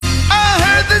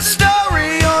a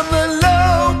story on the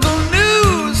local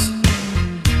news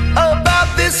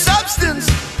about this substance,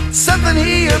 something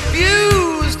he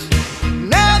abused.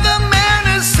 Now the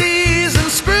man is seized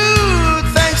and screwed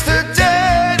thanks to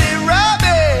Dirty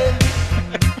Robbie.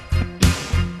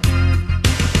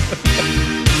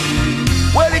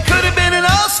 Well, he could have been an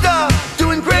all-star,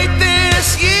 doing great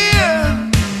this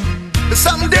year. But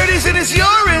something dirty's in his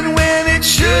urine when it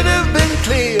should have been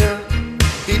clear.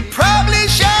 He probably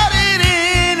shot it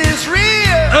in his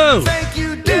rear. Oh. Thank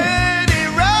you, Dirty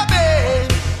Robbie.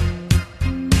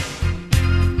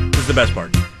 This is the best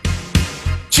part.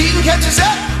 Cheating catches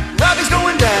up, Robbie's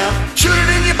going down. Shoot it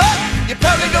in your butt, you're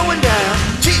probably going down.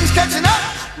 Cheating's catching up,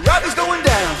 Robbie's going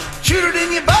down. Shoot it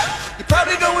in your butt, you're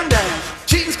probably going down.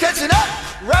 Cheating's catching up,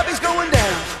 Robbie's going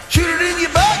down. Shoot it in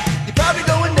your butt, you're probably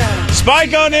going down.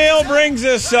 Spike O'Neill brings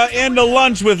us into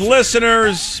lunch with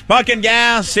listeners. Puckett and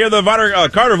Gas here at the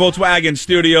Carter Volkswagen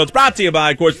Studio. It's brought to you by,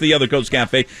 of course, the Other Coast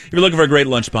Cafe. If you're looking for a great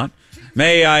lunch spot,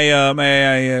 may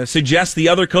I suggest the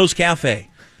Other Coast Cafe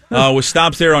with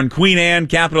stops there on Queen Anne,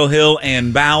 Capitol Hill,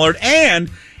 and Ballard. And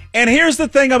here's the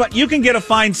thing about you can get a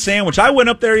fine sandwich. I went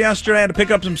up there yesterday. I had to pick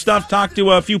up some stuff, talk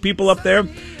to a few people up there,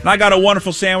 and I got a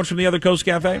wonderful sandwich from the Other Coast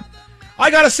Cafe.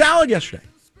 I got a salad yesterday.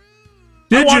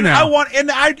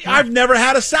 I've never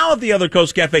had a salad at the Other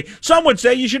Coast Cafe. Some would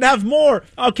say you should have more.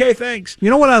 Okay, thanks. You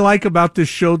know what I like about this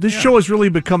show? This show is really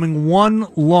becoming one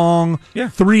long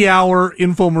 3-hour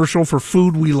infomercial for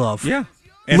food we love. Yeah.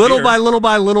 And little by little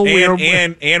by little.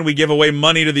 And we give away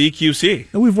money to the EQC.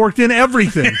 And we've worked in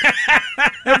everything.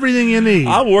 Everything you need.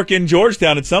 I'll work in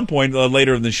Georgetown at some point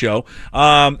later in the show.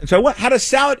 So I had a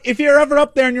salad. If you're ever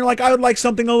up there and you're like, I would like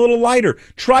something a little lighter,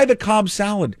 try the Cobb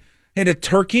salad. It had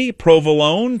turkey,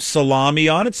 provolone, salami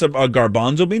on it, some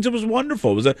garbanzo beans. It was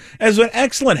wonderful. It was an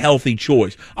excellent, healthy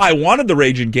choice. I wanted the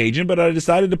Ragin' Cajun, but I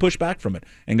decided to push back from it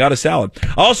and got a salad.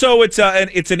 Also, it's an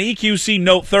EQC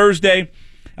Note Thursday.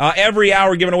 Every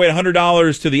hour giving away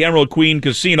 $100 to the Emerald Queen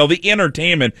Casino, the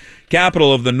entertainment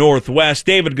capital of the Northwest.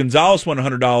 David Gonzalez won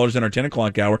 $100 in our 10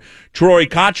 o'clock hour. Troy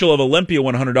Kochel of Olympia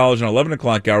won $100 in our 11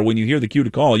 o'clock hour. When you hear the cue to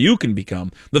call, you can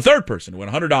become the third person to win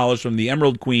 $100 from the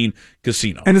Emerald Queen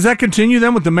Casino. And does that continue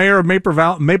then with the mayor of Maple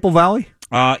Valley?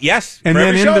 Yes. And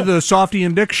then into the Softy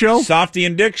and Dick show? Softy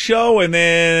and Dick show, and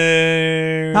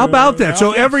then... How about that?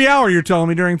 So every hour you're telling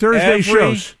me during Thursday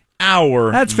shows?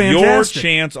 Hour. That's fantastic. Your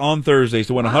chance on Thursdays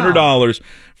to win $100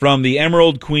 from the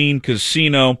Emerald Queen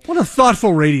Casino. What a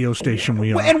thoughtful radio station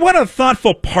we are. And what a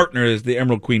thoughtful partner is the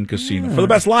Emerald Queen Casino. For the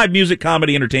best live music,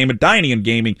 comedy, entertainment, dining, and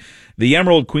gaming, the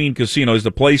Emerald Queen Casino is the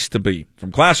place to be.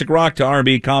 From classic rock to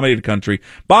R&B, comedy to country,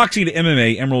 boxing to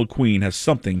MMA, Emerald Queen has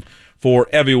something for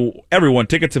everyone.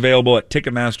 Tickets available at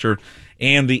Ticketmaster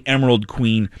and the Emerald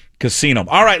Queen Casino.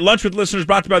 All right, Lunch with Listeners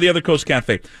brought to you by the Other Coast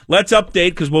Cafe. Let's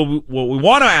update, because what we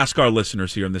want to ask our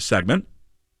listeners here in this segment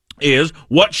is,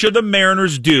 what should the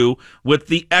Mariners do with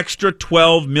the extra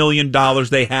 $12 million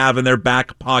they have in their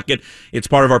back pocket? It's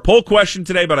part of our poll question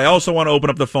today, but I also want to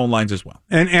open up the phone lines as well.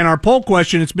 And our poll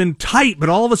question, it's been tight, but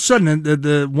all of a sudden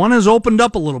the one has opened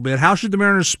up a little bit. How should the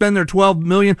Mariners spend their $12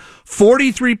 million?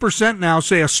 43% now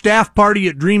say a staff party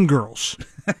at Dreamgirls.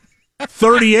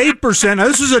 38%. Now,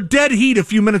 this is a dead heat a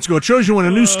few minutes ago. It shows you when a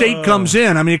new state comes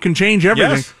in. I mean, it can change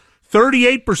everything. Yes.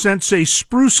 38% say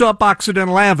spruce up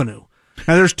Occidental Avenue.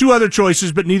 Now, there's two other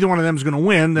choices, but neither one of them is going to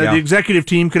win. The executive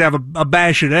team could have a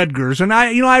bash at Edgar's. And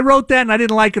I wrote that, and I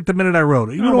didn't like it the minute I wrote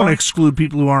it. You don't want to exclude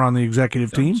people who aren't on the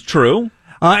executive team. It's true.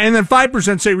 And then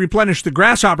 5% say replenish the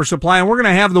grasshopper supply. And we're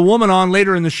going to have the woman on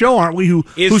later in the show, aren't we, who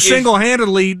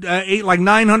single-handedly ate like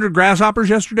 900 grasshoppers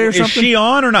yesterday or something? Is she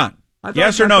on or not?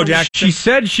 Yes or no, Jack? She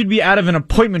said she'd be out of an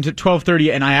appointment at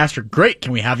 12:30, and I asked her, great,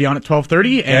 can we have you on at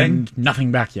 12:30? And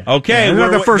nothing back yet. Okay. We're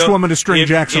the first woman to string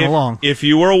Jackson along. If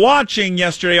you were watching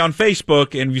yesterday on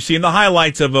Facebook and you've seen the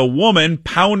highlights of a woman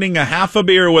pounding a half a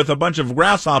beer with a bunch of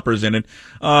grasshoppers in it,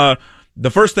 the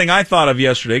first thing I thought of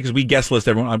yesterday, because we guest list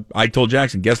everyone, I told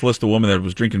Jackson, guest list a woman that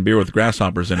was drinking beer with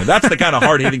grasshoppers in it. That's the kind of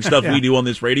hard-hitting stuff we do on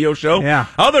this radio show. Yeah.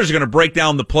 Others are going to break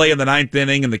down the play in the ninth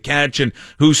inning and the catch and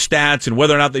whose stats and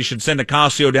whether or not they should send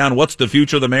Ocasio down. What's the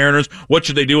future of the Mariners? What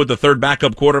should they do with the third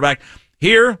backup quarterback?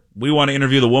 Here, we want to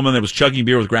interview the woman that was chugging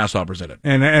beer with grasshoppers in it.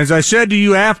 And as I said to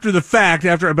you after the fact,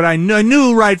 but I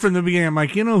knew right from the beginning, I'm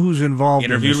like, you know who's involved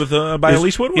Interviewed in this? by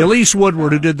Elise Woodward? Elise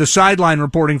Woodward, who did the sideline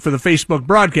reporting for the Facebook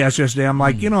broadcast yesterday. I'm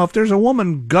like, if there's a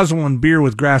woman guzzling beer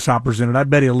with grasshoppers in it, I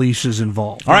bet Elise is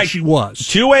involved. All right. She was.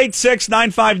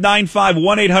 286-9595,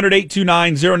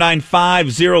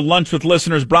 1-800-829-0950. Lunch with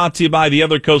Listeners brought to you by the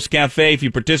Other Coast Cafe. If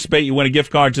you participate, you win a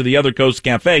gift card to the Other Coast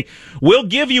Cafe. We'll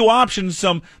give you options.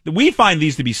 We find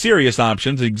these to be serious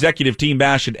options. Executive Team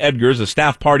Bash at Edgar's, a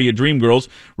staff party at Dreamgirls,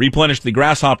 replenish the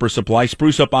Grasshopper supply,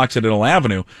 spruce up Occidental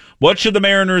Avenue. What should the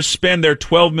Mariners spend their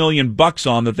 $12 million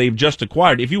on that they've just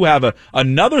acquired? If you have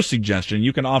another suggestion,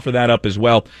 you can offer that up as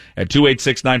well at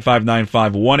 286-9595,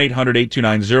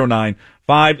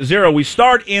 1-800-829-0950. We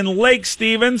start in Lake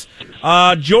Stevens.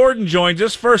 Jordan joins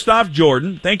us. First off,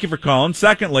 Jordan, thank you for calling.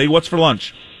 Secondly, what's for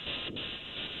lunch?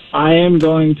 I am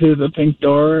going to the Pink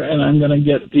Door, and I'm going to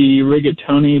get the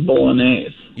rigatoni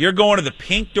bolognese. You're going to the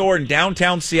Pink Door in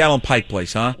downtown Seattle and Pike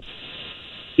Place, huh?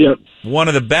 Yep. One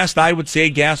of the best, I would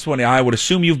say, I would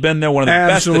assume you've been there. One of the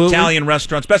Absolutely. best Italian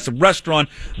restaurants, best restaurant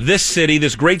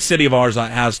this great city of ours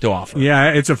has to offer.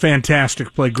 Yeah, it's a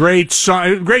fantastic place. Great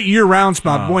year-round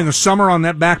spot. Boy, in the summer on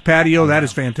that back patio, that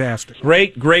is fantastic.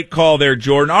 Great call there,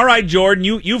 Jordan. All right, Jordan,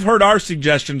 you've heard our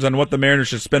suggestions on what the Mariners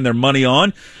should spend their money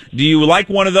on. Do you like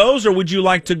one of those, or would you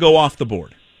like to go off the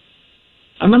board?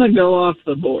 I'm going to go off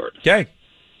the board. Okay.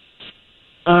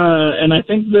 And I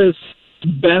think this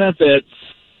benefits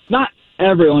not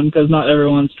everyone, because not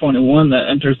everyone's 21 that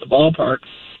enters the ballpark,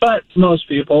 but most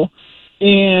people.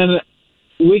 And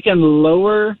we can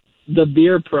lower the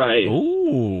beer price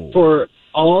for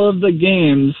all of the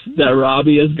games that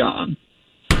Robbie is gone.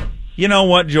 You know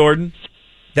what, Jordan?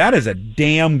 That is a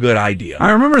damn good idea.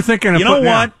 I remember thinking, you know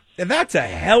what? That's a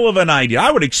hell of an idea.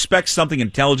 I would expect something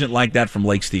intelligent like that from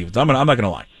Lake Stevens. I'm not going to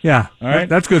lie. Yeah, all right.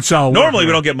 That's good. Solid. Normally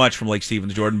we don't get much from Lake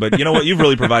Stevens, Jordan, but you know what? You've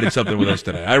really provided something with us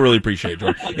today. I really appreciate it,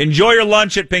 Jordan. Enjoy your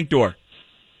lunch at Pink Door.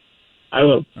 I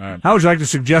will. All right. How would you like to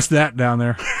suggest that down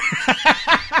there?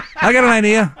 I got an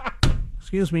idea.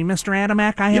 Excuse me, Mr.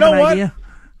 Adamak. I have an idea.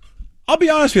 I'll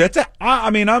be honest with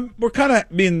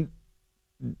you.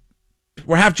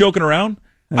 We're half joking around.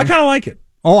 I kind of like it.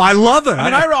 Oh, I love it.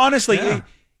 I honestly. Yeah.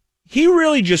 He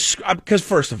really just, because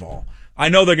first of all, I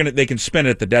know they can spend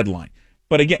it at the deadline.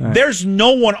 But again, there's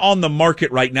no one on the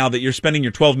market right now that you're spending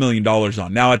your $12 million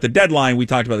on. Now, at the deadline, we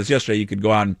talked about this yesterday, you could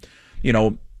go out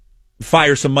and,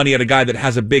 fire some money at a guy that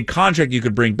has a big contract you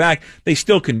could bring back. They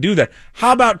still can do that.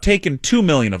 How about taking $2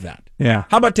 million of that? Yeah.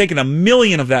 How about taking $1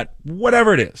 million of that,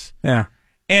 whatever it is? Yeah.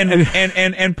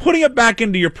 And putting it back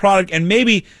into your product and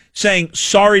maybe saying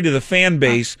sorry to the fan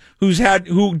base who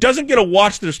doesn't get to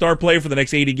watch their star player for the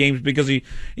next 80 games because he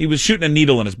was shooting a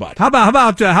needle in his butt. How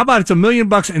about it's $1 million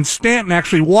and Stanton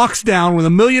actually walks down with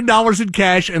 $1 million in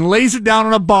cash and lays it down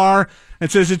on a bar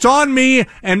and says it's on me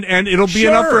and it'll be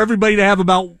enough for everybody to have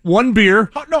about one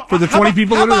beer for the 20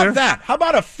 people that are there. How about that? How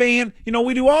about a fan?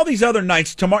 We do all these other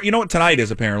nights tomorrow. You know what tonight is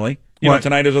apparently? You know what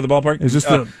tonight is at the ballpark? Is this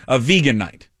a vegan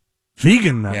night?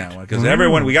 Vegan night. Yeah, because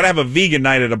we got to have a vegan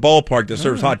night at a ballpark that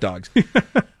serves hot dogs.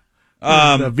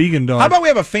 A vegan dog. How about we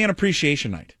have a fan appreciation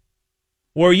night?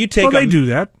 Where you take they do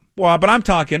that. Well, but I'm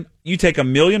talking, you take $1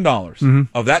 million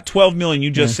of that $12 million you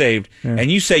just saved,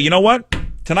 and you say, you know what?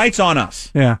 Tonight's on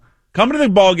us. Yeah. Come to the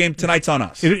ball game, tonight's on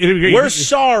us. We're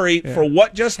sorry for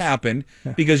what just happened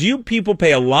because you people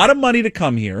pay a lot of money to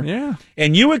come here,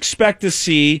 and you expect to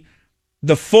see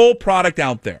the full product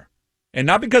out there. And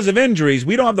not because of injuries.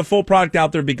 We don't have the full product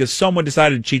out there because someone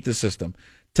decided to cheat the system.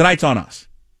 Tonight's on us.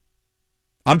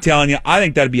 I'm telling you, I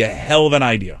think that'd be a hell of an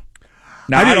idea.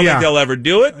 Now, I don't think they'll ever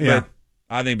do it, but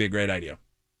I think it'd be a great idea.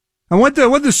 And what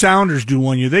the Sounders do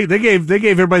one year, they gave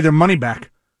everybody their money back.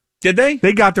 Did they?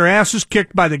 They got their asses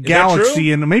kicked by the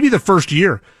Galaxy in maybe the first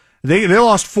year. They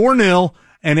lost 4-0,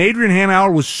 and Adrian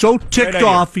Hanauer was so ticked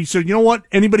off, he said, you know what?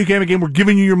 Anybody who came a game, we're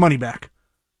giving you your money back.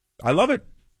 I love it.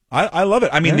 I love it.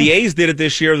 I mean, the A's did it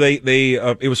this year. They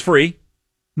it was free.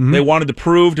 Mm-hmm. They wanted to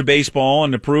prove to baseball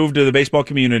and to prove to the baseball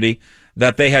community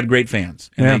that they had great fans.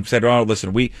 And they said, "Oh,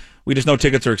 listen, we just know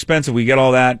tickets are expensive. We get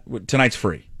all that. Tonight's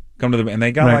free. Come to and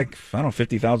they got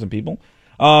 50,000 people."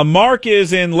 Mark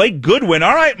is in Lake Goodwin.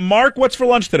 All right, Mark, what's for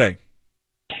lunch today?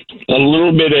 A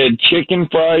little bit of chicken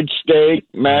fried steak,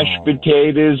 mashed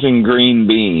potatoes, and green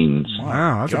beans.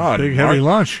 Wow, that's a big, heavy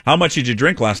lunch. How much did you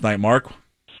drink last night, Mark?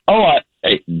 Oh,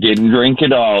 I didn't drink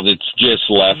at all. It's just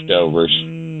leftovers.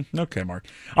 Okay, Mark.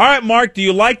 All right, Mark, do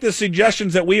you like the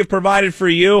suggestions that we have provided for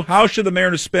you? How should the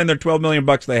Mariners spend their $12 million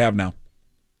they have now?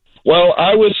 Well,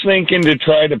 I was thinking to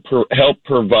try to help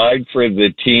provide for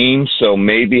the team, so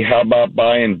maybe how about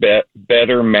buying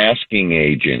better masking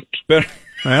agent?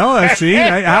 Well, I see.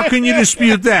 How can you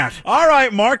dispute that? All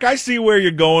right, Mark, I see where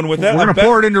you're going with that. We're going to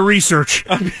pour it into research.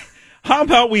 How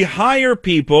about we hire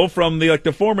people from the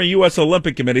former U.S.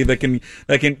 Olympic Committee that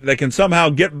can somehow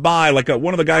get by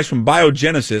one of the guys from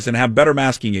Biogenesis and have better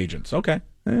masking agents? Okay,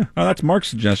 that's Mark's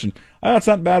suggestion. That's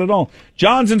not bad at all.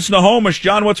 John's in Snohomish.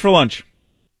 John, what's for lunch?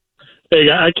 Hey,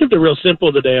 I kept it real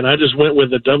simple today, and I just went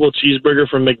with a double cheeseburger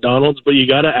from McDonald's, but you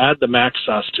got to add the mac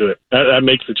sauce to it. That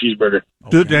makes the cheeseburger.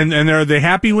 Okay. And are they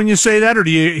happy when you say that, or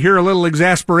do you hear a little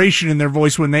exasperation in their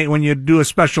voice when you do a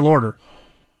special order?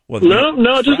 Well,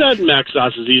 No, just add mac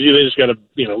sauce is easy. They just got to,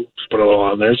 put a little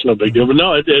on there. It's no big deal. But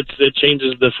no, it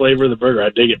changes the flavor of the burger. I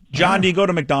dig it. John, do you go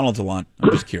to McDonald's a lot?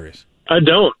 I'm just curious. I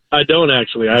don't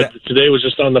actually. Today was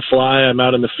just on the fly. I'm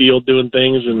out in the field doing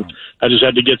things, and I just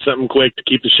had to get something quick to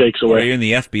keep the shakes away. Are you in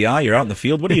the FBI? You're out in the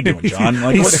field? What are you doing, John?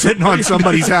 He's sitting on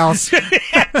somebody's house.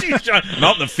 I'm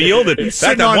out in the field. In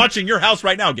fact, I'm watching your house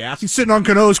right now, Gas. He's sitting on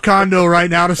Cano's condo right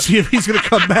now to see if he's going to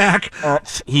come back.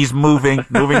 He's moving to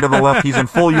the left. He's in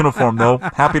full uniform, though.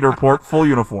 Happy to report, full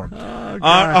uniform.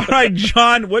 All right,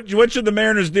 John, what should the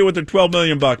Mariners do with their $12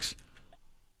 million?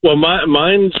 Well,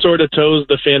 mine sort of toes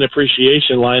the fan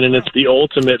appreciation line, and it's the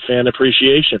ultimate fan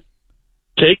appreciation.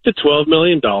 Take the $12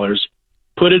 million,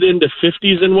 put it into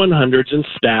 50s and 100s and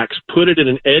stacks, put it in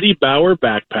an Eddie Bauer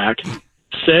backpack,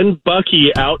 send Bucky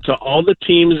out to all the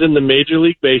teams in the Major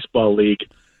League Baseball League,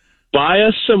 buy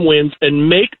us some wins, and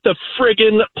make the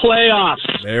friggin'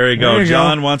 playoffs. There you go.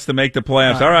 John wants to make the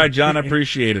playoffs. All right, John, I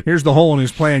appreciate it. Here's the hole in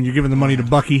his plan. You're giving the money to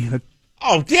Bucky.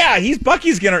 Oh yeah, he's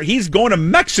going to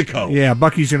Mexico. Yeah,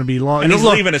 Bucky's going to be long, and he's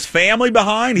leaving his family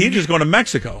behind. He's just going to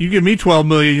Mexico. You give me $12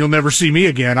 million, you'll never see me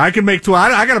again. I can make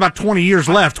I got about 20 years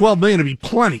left. $12 million would be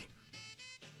plenty.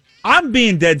 I'm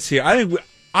being dead serious.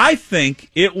 I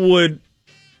think it would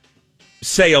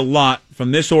say a lot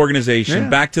from this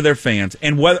organization back to their fans,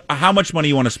 and how much money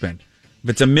you want to spend. If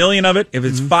it's $1 million of it, if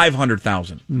it's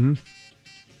 500,000,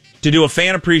 to do a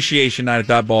fan appreciation night at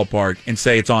that ballpark and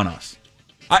say it's on us.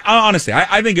 Honestly,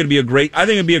 I think it'd be a great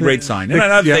sign. And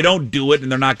if they don't do it, and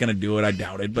they're not going to do it, I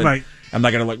doubt it. But I'm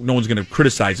not going to no one's going to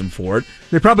criticize them for it.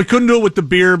 They probably couldn't do it with the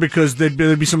beer because there'd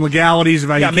be some legalities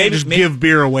about you can't just give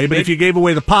beer away. But if you gave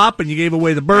away the pop and you gave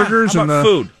away the burgers and the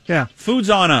food, food's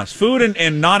on us. Food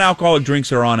and non-alcoholic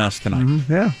drinks are on us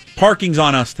tonight. Parking's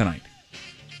on us tonight.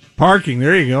 Parking,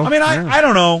 there you go. I mean, I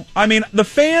don't know. I mean, the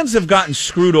fans have gotten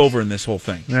screwed over in this whole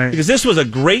thing. Right. Because this was a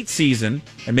great season,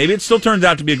 and maybe it still turns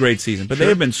out to be a great season, but they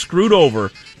have been screwed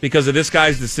over because of this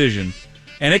guy's decision,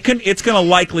 and it's going to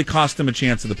likely cost them a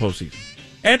chance at the postseason.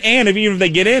 And even if they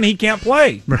get in, he can't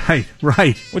play.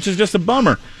 Right. Which is just a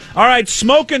bummer. All right,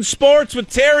 Smoking Sports with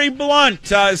Terry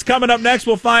Blount is coming up next.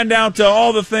 We'll find out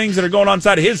all the things that are going on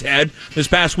inside of his head this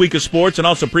past week of sports, and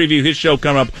also preview his show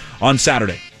coming up on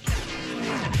Saturday.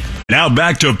 Now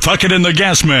back to Puckett and the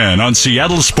Gasman on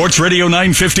Seattle Sports Radio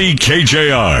 950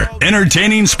 KJR.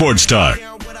 Entertaining sports talk.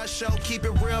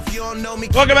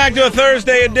 Welcome back to a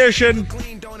Thursday edition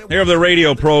here of the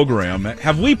radio program.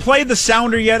 Have we played the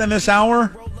sounder yet in this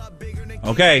hour?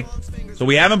 Okay. So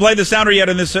we haven't played the sounder yet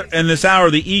in this hour,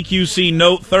 the EQC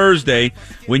Note Thursday.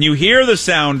 When you hear the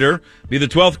sounder, be the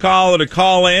 12th caller to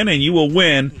call in, and you will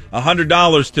win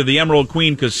 $100 to the Emerald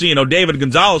Queen Casino. David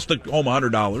Gonzalez took home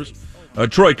 $100.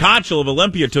 Troy Kotchel of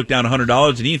Olympia took down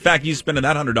 $100, and in fact, he's spending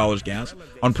that $100 gas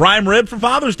on prime rib for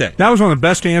Father's Day. That was one of the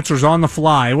best answers on the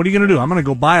fly. What are you going to do? I'm going to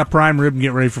go buy a prime rib and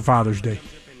get ready for Father's Day.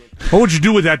 What would you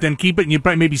do with that then? Keep it and you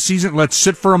probably maybe season it and let it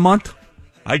sit for a month?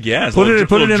 I guess. Put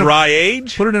it in dry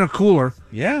age? Put it in a cooler.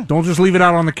 Yeah. Don't just leave it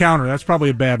out on the counter. That's probably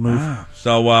a bad move.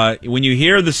 So when you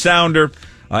hear the sounder,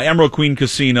 Emerald Queen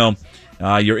Casino,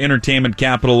 your entertainment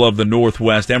capital of the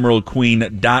Northwest,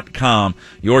 emeraldqueen.com.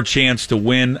 Your chance to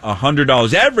win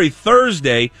 $100 every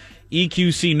Thursday,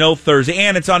 EQC No Thursday,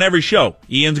 and it's on every show.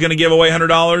 Ian's going to give away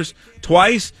 $100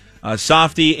 twice.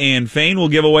 Softy and Fane will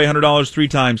give away $100 three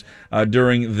times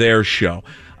during their show.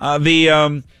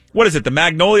 What is it, the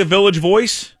Magnolia Village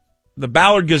Voice? The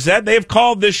Ballard Gazette, they have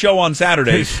called this show on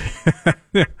Saturdays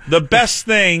the best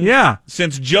thing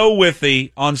since Joe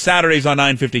Withey on Saturdays on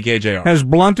 950 KJR. Has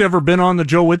Blunt ever been on the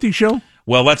Joe Withey show?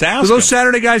 Well, let's ask Do those him.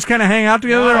 Saturday guys kind of hang out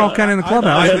together? They're all kind of in the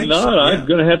clubhouse. I have not. I'm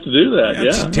going to have to do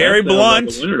that, Terry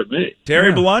Blount.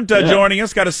 Terry Blount joining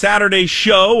us. Got a Saturday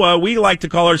show. We like to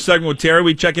call our segment with Terry.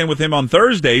 We check in with him on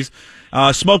Thursdays.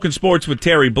 Smoking Sports with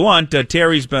Terry Blount.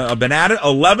 Terry's been at it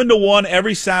 11-1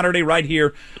 every Saturday right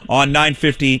here on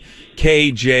 950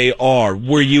 KJR.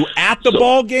 Were you at the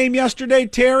ball game yesterday,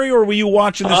 Terry, or were you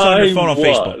watching this on your phone on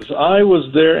Facebook? I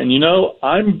was there, and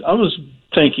I was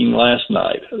thinking last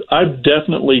night, I've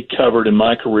definitely covered in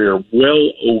my career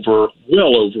well over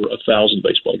 1,000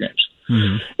 baseball games.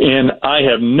 Mm-hmm. And I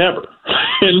have never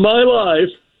in my life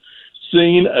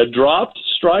seen a dropped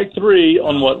strike three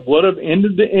on what would have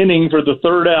ended the inning for the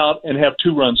third out and have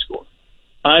 2 runs scored.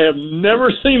 I have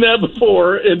never seen that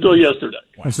before until yesterday.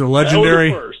 It's the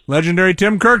legendary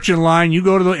Tim Kirchin line. You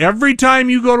go to every time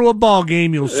you go to a ball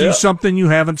game, you'll see something you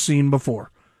haven't seen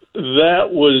before. That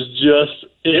was just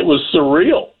it was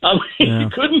surreal. I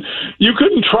mean, you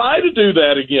couldn't try to do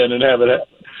that again and have it happen.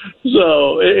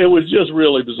 So it was just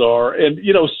really bizarre. And,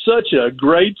 such a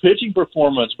great pitching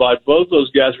performance by both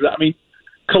those guys. I mean,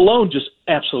 Colon just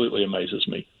absolutely amazes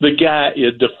me. The guy,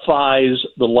 it defies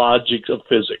the logic of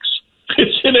physics.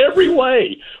 It's in every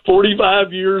way.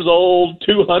 45 years old,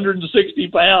 260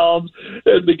 pounds,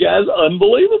 and the guy's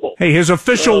unbelievable. Hey, his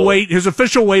official weight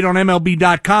on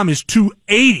MLB.com is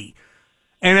 280.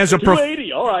 And as a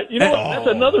 280, all right. You know what? That's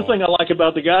another thing I like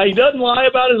about the guy. He doesn't lie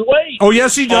about his weight. Oh,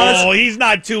 yes, he does. Oh, he's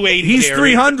not 280. He's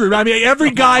Terry. 300. I mean,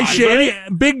 every guy,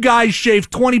 big guys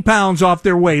shave 20 pounds off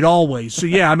their weight always. So,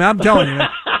 yeah, I mean, I'm telling you.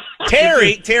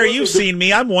 Terry, you've seen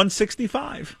me. I'm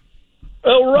 165.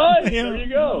 Oh, right. There you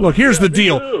go. Look, here's the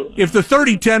deal. If the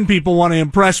 30-10 people want to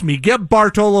impress me, get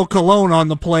Bartolo Colon on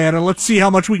the plan, and let's see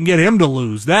how much we can get him to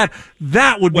lose. That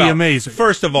would be amazing.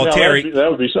 First of all, Terry, that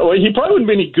would be so. He probably wouldn't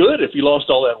be any good if he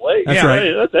lost all that weight. That's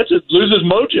right. That just loses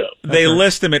mojo. They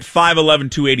list him at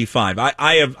 5'11", 285.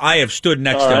 I have stood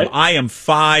next to him. I am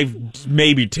 5,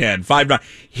 maybe 10, 5'9".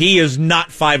 He is not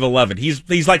 5'11".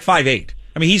 He's like 5'8".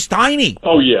 I mean, he's tiny.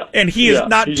 Oh yeah, and he is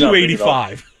not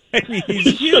 285. I mean,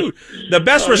 he's huge. The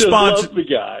best response. I just love the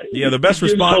guy. Yeah, the best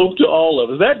gives response. Hope to all of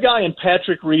us. That guy and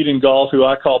Patrick Reed in golf, who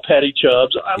I call Patty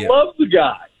Chubbs. I love the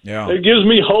guy. Yeah. It gives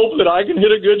me hope that I can hit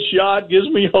a good shot. Gives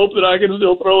me hope that I can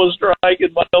still throw a strike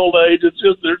in my old age. It's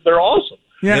just they're awesome.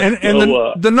 Yeah, and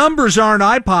the numbers aren't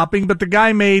eye-popping, but the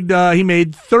guy made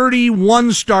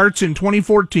 31 starts in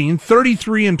 2014,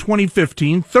 33 in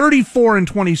 2015, 34 in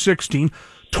 2016.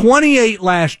 28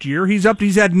 last year. He's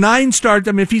had 9 starts.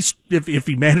 I mean, if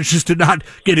he manages to not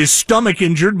get his stomach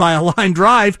injured by a line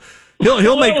drive,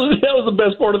 he'll make. That was the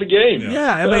best part of the game.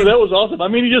 Yeah, I mean, that was awesome. I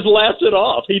mean, he just laughs it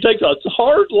off. He takes a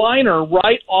hard liner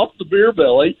right off the beer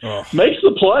belly, makes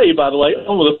the play. By the way,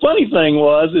 the funny thing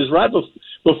is right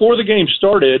before the game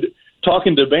started,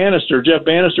 talking to Jeff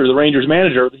Bannister, the Rangers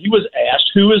manager, he was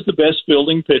asked who is the best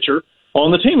fielding pitcher on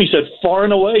the team. He said, far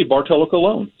and away, Bartolo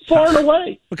Colon. Far and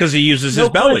away. Because he uses his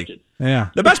belly. Question. Yeah.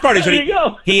 The best part is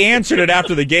he answered it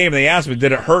after the game. They asked him,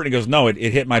 did it hurt? And he goes, no, it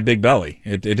hit my big belly.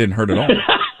 It didn't hurt at all.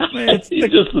 He's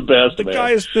just the best, The man.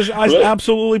 guy is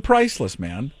absolutely priceless,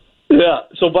 man. Yeah.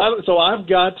 So I've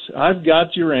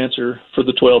got your answer for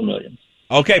the $12 million.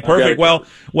 Okay, perfect. Well,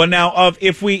 now,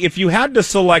 if you had to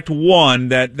select one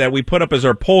that we put up as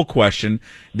our poll question,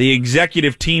 the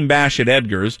executive team bash at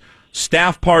Edgar's,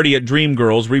 staff party at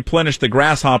Dreamgirls, replenish the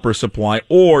grasshopper supply,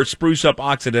 or spruce up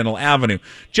Occidental Avenue,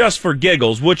 just for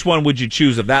giggles, which one would you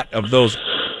choose of those?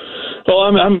 Well,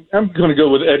 I'm going to go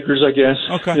with Edgar's, I guess.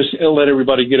 Okay. Just let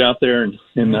everybody get out there and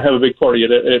have a big party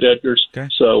at Edgar's. Okay.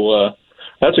 So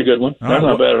that's a good one. That's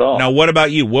not bad at all. Now, what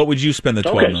about you? What would you spend the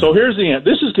 $12 million? So here's the end.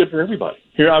 This is good for everybody.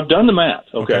 Here, I've done the math.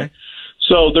 Okay.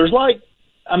 So there's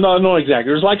I'm not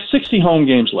exactly. There's 60 home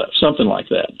games left, something like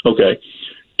that. Okay.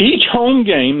 Each home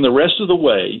game, the rest of the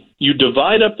way, you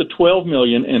divide up the $12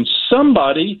 million, and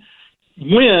somebody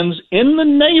wins in the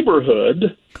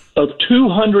neighborhood of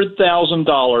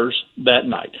 $200,000 that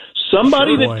night.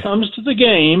 Somebody that comes to the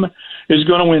game is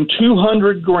going to win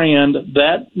 $200,000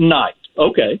 that night.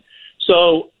 Okay,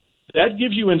 so that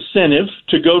gives you incentive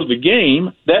to go to the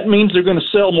game. That means they're going to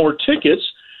sell more tickets,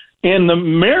 and the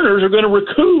Mariners are going to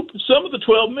recoup some of the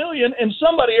 $12 million, and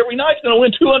somebody every night is going to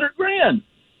win $200,000.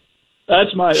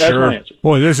 That's my answer.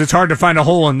 Boy, it's hard to find a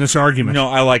hole in this argument. No,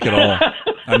 I like it all.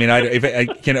 I mean,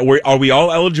 are we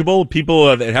all eligible?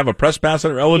 People that have a press pass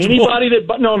are eligible? Anybody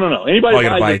no. Anybody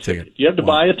that buys a ticket. You have to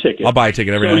buy a ticket. I'll buy a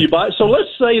ticket every night. So let's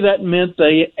say that meant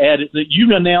they added that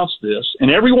you announced this, and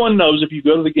everyone knows if you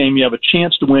go to the game, you have a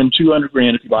chance to win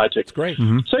 $200,000 if you buy a ticket. That's great.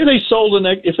 Mm-hmm. Say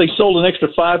if they sold an extra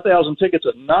 5,000 tickets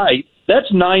a night.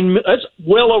 That's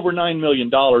well over $9 million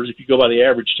if you go by the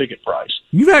average ticket price.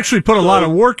 You've actually put a lot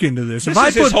of work into this. This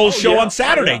is his whole show on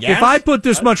Saturday, guys. If I put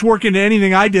this much work into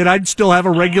anything I did, I'd still have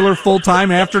a regular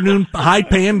full-time afternoon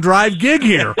high-paying drive gig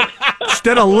here.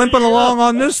 Instead of limping along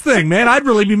on this thing, man, I'd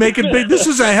really be making big. This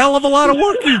is a hell of a lot of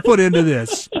work you put into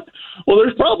this. Well,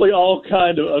 there's probably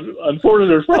unfortunately,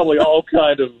 there's probably all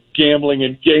kind of gambling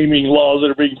and gaming laws that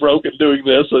are being broken doing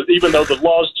this, even though the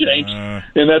laws changed,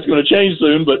 and that's going to change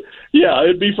soon. But, yeah,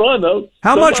 it'd be fun, though.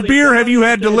 How much beer have you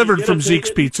had delivered from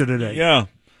Zeke's Pizza today? Yeah.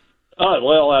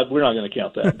 We're not going to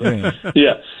count that. But,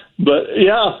 yeah. But,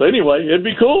 yeah, anyway, it'd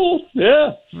be cool.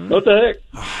 Yeah. What the heck?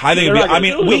 I think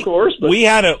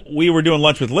we were doing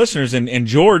lunch with listeners, and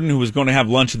Jordan, who was going to have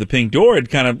lunch at the Pink Door, had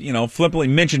kind of, flippantly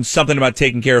mentioned something about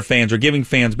taking care of fans or giving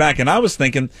fans back. And I was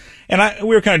thinking,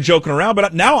 we were kind of joking around,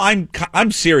 but now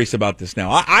I'm serious about this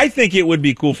now. I think it would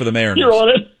be cool for the Mariners. You're on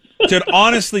it. To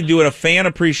honestly do it a fan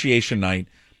appreciation night,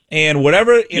 and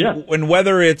whatever, and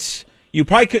whether it's, you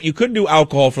couldn't do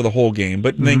alcohol for the whole game,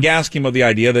 but then Gas came up with the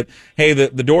idea that, hey,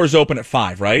 the doors open at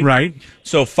 5, right? Right.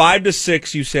 So 5 to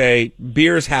 6, you say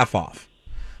beer is half off.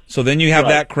 So then you have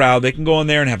that crowd. They can go in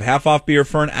there and have half off beer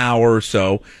for an hour or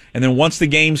so. And then once the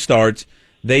game starts,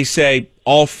 they say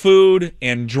all food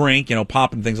and drink,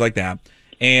 pop and things like that.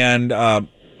 And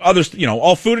others,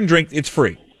 all food and drink, it's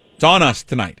free. It's on us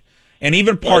tonight. And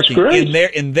even parking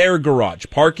in their garage.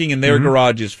 Parking in their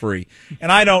garage is free.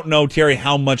 And I don't know, Terry,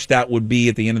 how much that would be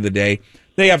at the end of the day.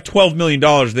 They have $12 million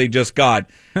they just got.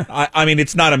 I mean,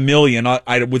 it's not $1 million.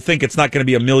 I would think it's not going to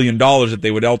be $1 million that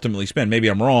they would ultimately spend. Maybe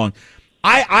I'm wrong.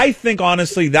 I think,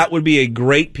 honestly, that would be a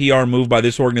great PR move by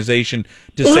this organization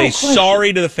to say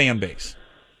sorry to the fan base.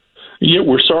 Yeah,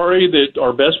 we're sorry that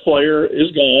our best player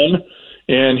is gone,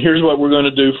 and here's what we're going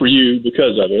to do for you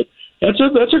because of it. That's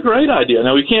a great idea.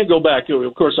 Now, we can't go back.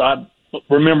 Of course, I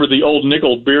remember the old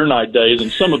nickel beer night days,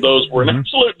 and some of those were an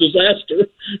absolute disaster.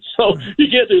 So you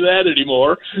can't do that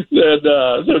anymore.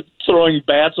 And throwing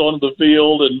bats onto the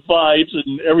field and fights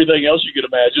and everything else you could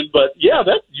imagine. But, yeah,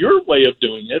 your way of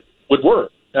doing it would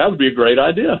work. That would be a great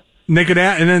idea. They could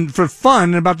and then for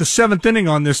fun, about the 7th inning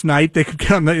on this night, they could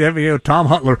come. Tom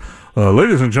Hutler,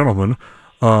 ladies and gentlemen,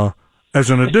 as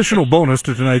an additional bonus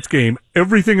to tonight's game,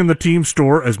 everything in the team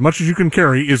store, as much as you can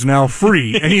carry, is now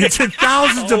free. And he had said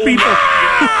thousands of people.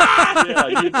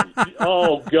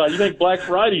 God! You think Black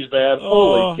Friday's bad?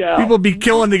 Holy cow! People be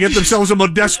killing to get themselves a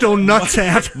Modesto nuts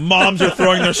hat. Moms are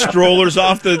throwing their strollers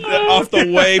off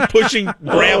the way, pushing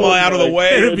grandma out of the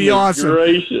way. It'd be awesome.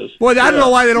 Gracious. Boy, I don't know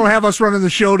why they don't have us running the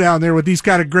show down there with these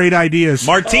kind of great ideas.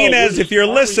 Martinez, if you're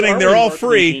listening, they're all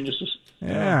free. Geniuses?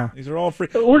 Yeah, these are all free.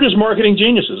 We're just marketing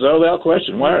geniuses, without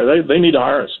question. Why are they need to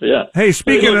hire us? Yeah. Hey,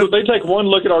 speaking of, they take one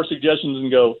look at our suggestions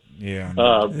and go, you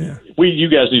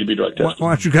guys need to be drug tested. Why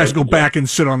don't you guys go back and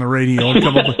sit on the radio and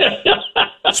come up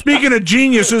with... Speaking of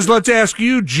geniuses, let's ask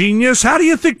you, genius, how do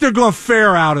you think they're going to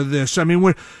fare out of this? I mean,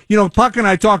 Puck and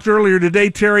I talked earlier today,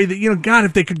 Terry, that, God,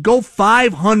 if they could go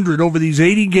 500 over these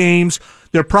 80 games,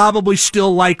 they're probably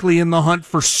still likely in the hunt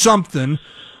for something.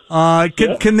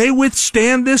 Can they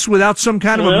withstand this without some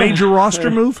kind of a major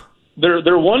roster move? They're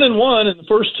 1-1 in the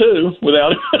first 2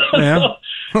 without it. Yeah.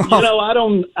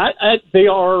 They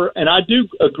are, and I do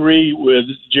agree with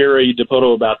Jerry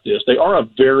DiPoto about this. They are a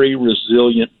very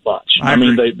resilient bunch. I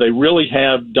mean, they really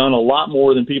have done a lot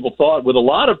more than people thought, with a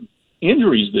lot of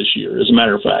injuries this year, as a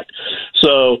matter of fact.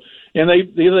 So, and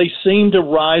they seem to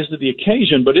rise to the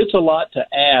occasion, but it's a lot to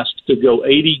ask to go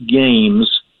 80 games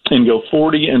and go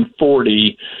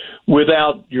 40-40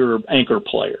 without your anchor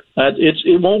player.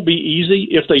 It won't be easy.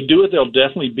 If they do it, they'll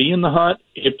definitely be in the hunt.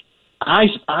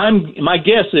 My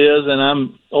guess is, and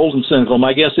I'm old and cynical,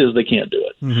 my guess is they can't do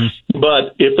it. Mm-hmm.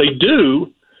 But if they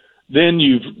do, then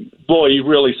you've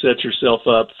really set yourself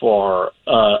up for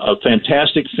a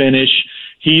fantastic finish.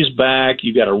 He's back.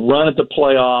 You got to run at the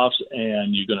playoffs,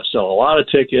 and you're going to sell a lot of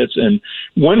tickets. And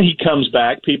when he comes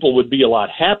back, people would be a lot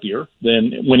happier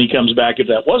than when he comes back if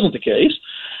that wasn't the case.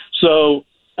 So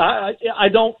I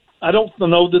don't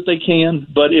know that they can,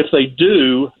 but if they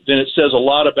do, then it says a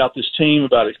lot about this team,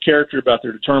 about its character, about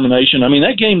their determination. I mean,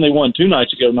 that game they won 2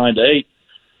 nights ago, 9-8,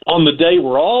 on the day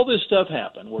where all this stuff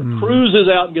happened, where Cruz is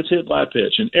out and gets hit by a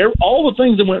pitch, and all the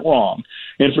things that went wrong,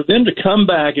 and for them to come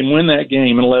back and win that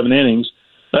game in 11 innings,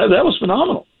 that was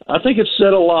phenomenal. I think it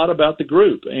said a lot about the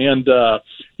group. And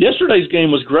yesterday's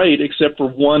game was great, except for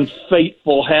one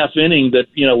fateful half inning that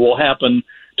will happen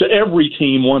to every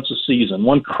team once a season,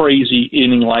 one crazy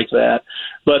inning like that.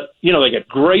 But, they got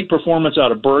great performance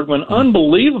out of Bergman,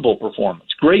 unbelievable performance,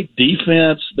 great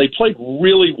defense. They played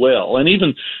really well. And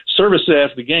even Service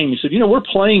after the game, he said, we're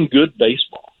playing good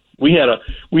baseball. We had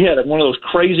one of those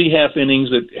crazy half innings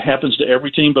that happens to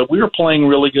every team, but we were playing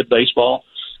really good baseball.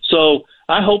 So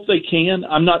I hope they can.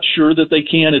 I'm not sure that they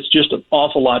can. It's just an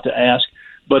awful lot to ask.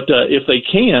 But if they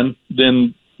can,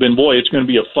 then boy, it's going to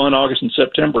be a fun August and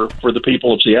September for the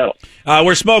people of Seattle.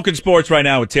 We're smoking sports right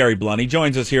now with Terry Blount. He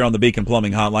joins us here on the Beacon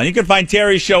Plumbing Hotline. You can find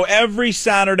Terry's show every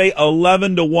Saturday,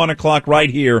 11 to 1 o'clock, right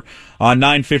here on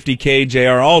 950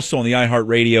 KJR. Also on the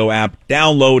iHeartRadio app.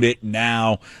 Download it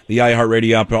now. The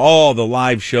iHeartRadio app. All the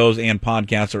live shows and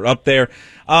podcasts are up there.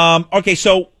 Okay,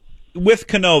 so with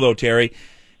Cano, though, Terry,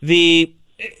 the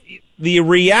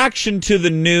reaction to the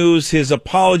news, his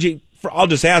apology. I'll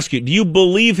just ask you, do you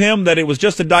believe him that it was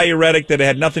just a diuretic, that it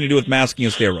had nothing to do with masking a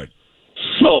steroid?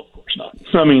 No, of course not.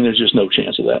 I mean, there's just no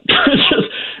chance of that.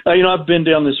 I've been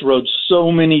down this road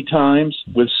so many times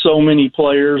with so many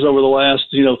players over the last,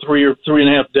 3 or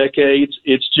 3.5 decades.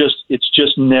 It's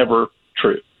just never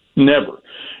true. Never.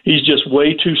 He's just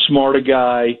way too smart a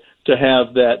guy to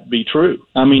have that be true.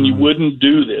 I mean, you wouldn't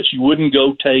do this. You wouldn't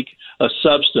go take a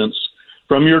substance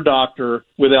from your doctor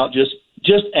without just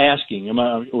asking,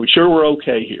 are we sure we're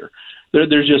okay here?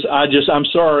 I'm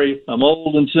sorry, I'm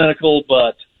old and cynical,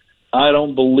 but I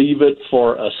don't believe it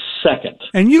for a second.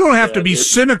 And you don't have to be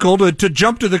cynical to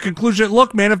jump to the conclusion that,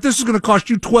 look, man, if this is going to cost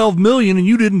you $12 million and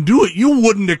you didn't do it, you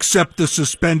wouldn't accept the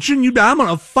suspension. I'm going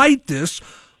to fight this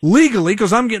legally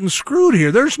because I'm getting screwed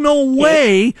here. There's no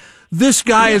way this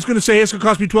guy is going to say, it's going to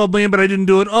cost me $12 million, but I didn't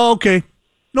do it. Oh, okay.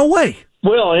 No way.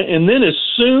 Well, and then as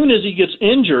soon as he gets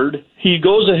injured, he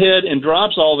goes ahead and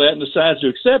drops all that and decides to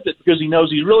accept it because he knows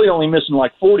he's really only missing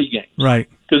like 40 games. Right.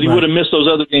 Because he would have missed those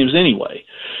other games anyway.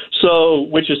 So,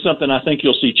 which is something I think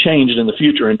you'll see changed in the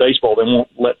future in baseball. They won't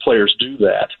let players do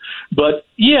that. But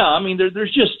yeah, I mean,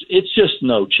 it's just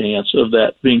no chance of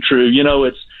that being true. You know,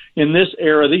 it's in this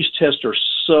era, these tests are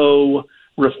so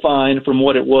refined from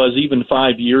what it was even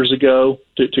 5 years ago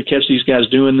to catch these guys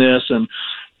doing this. And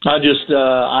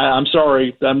I'm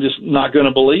sorry, I'm just not going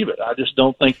to believe it. I just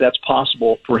don't think that's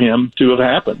possible for him to have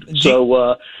happened.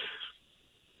 So,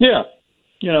 yeah,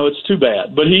 you know, it's too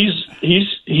bad. But he's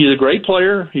a great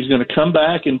player. He's going to come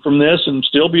back and from this and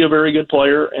still be a very good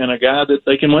player and a guy that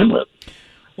they can win with.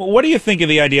 Well, what do you think of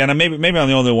the idea, and maybe I'm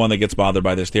the only one that gets bothered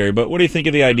by this theory, but what do you think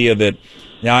of the idea that,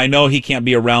 now I know he can't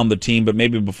be around the team, but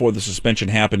maybe before the suspension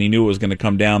happened, he knew it was going to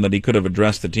come down, that he could have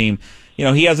addressed the team. You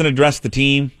know, he hasn't addressed the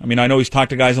team. I mean, I know he's talked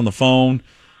to guys on the phone.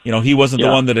 You know, he wasn't the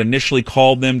one that initially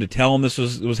called them to tell them this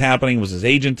was happening. It was his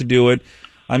agent to do it.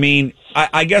 I mean,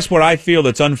 I guess what I feel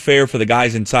that's unfair for the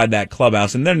guys inside that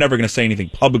clubhouse, and they're never going to say anything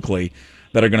publicly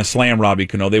that are going to slam Robbie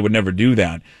Cano. They would never do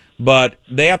that. But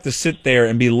they have to sit there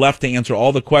and be left to answer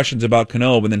all the questions about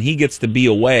Cano, but then he gets to be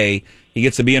away. He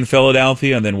gets to be in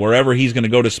Philadelphia, and then wherever he's going to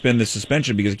go to spend the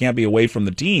suspension because he can't be away from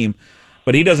the team.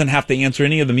 But he doesn't have to answer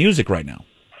any of the music right now.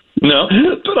 No,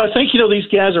 but I think, you know, these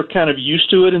guys are kind of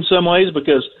used to it in some ways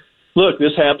because, look,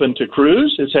 this happened to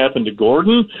Cruz. It's happened to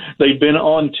Gordon. They've been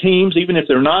on teams, even if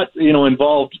they're not, you know,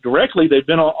 involved directly, they've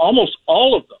been on almost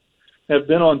all of them. Have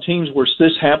been on teams where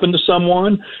this happened to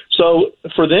someone. So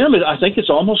for them, I think it's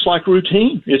almost like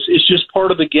routine. It's just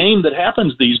part of the game that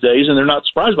happens these days, and they're not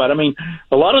surprised by it. I mean,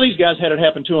 a lot of these guys had it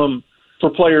happen to them for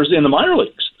players in the minor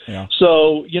leagues. Yeah.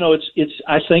 So, you know,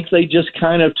 I think they just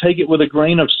kind of take it with a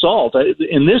grain of salt.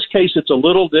 In this case, it's a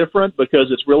little different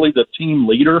because it's really the team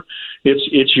leader.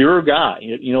 It's your guy.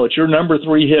 You know, it's your number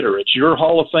 3 hitter. It's your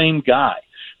Hall of Fame guy.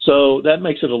 So that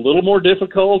makes it a little more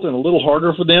difficult and a little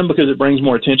harder for them because it brings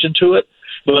more attention to it.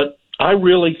 But I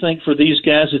really think for these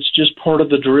guys, it's just part of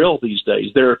the drill these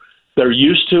days. They're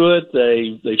used to it.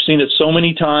 They've seen it so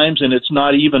many times, and it's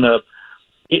not even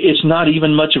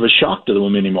much of a shock to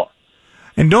them anymore.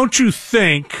 And don't you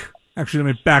think? Actually,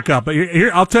 let me back up. Here,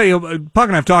 I'll tell you. Puck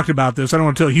and I've talked about this. I don't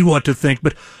want to tell you what to think,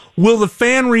 but will the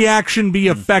fan reaction be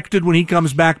affected when he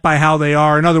comes back by how they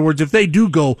are? In other words, if they do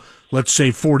go, let's say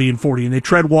 40-40, and they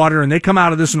tread water, and they come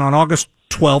out of this, and on August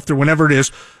 12th or whenever it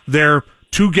is, they're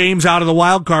 2 games out of the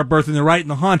wild card berth and they're right in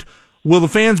the hunt. Will the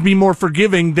fans be more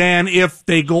forgiving than if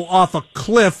they go off a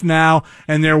cliff now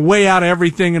and they're way out of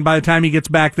everything, and by the time he gets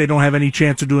back, they don't have any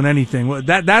chance of doing anything?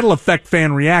 That'll affect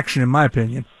fan reaction, in my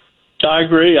opinion. I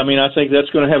agree. I mean, I think that's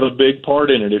going to have a big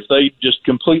part in it. If they just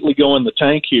completely go in the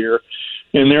tank here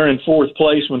and they're in 4th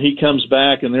place when he comes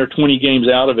back and they're 20 games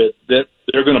out of it, that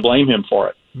they're going to blame him for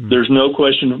it. There's no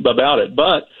question about it.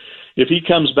 But if he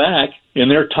comes back and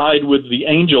they're tied with the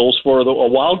Angels for a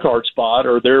wild card spot,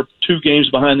 or they're 2 games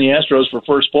behind the Astros for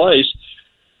 1st place,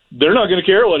 they're not going to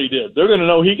care what he did. They're going to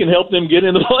know he can help them get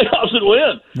in the playoffs and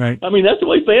win. Right. I mean, that's the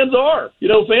way fans are. You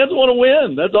know, fans want to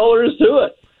win. That's all there is to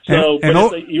it. So,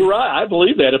 you're right. I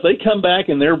believe that if they come back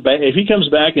and if he comes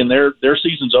back and their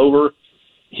season's over,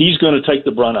 he's going to take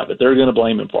the brunt of it. They're going to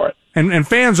blame him for it. And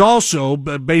fans also,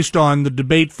 based on the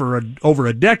debate for over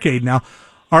a decade now,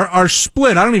 are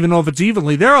split. I don't even know if it's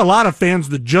evenly. There are a lot of fans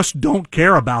that just don't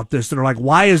care about this. That are like,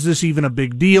 why is this even a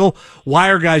big deal? Why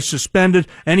are guys suspended?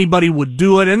 Anybody would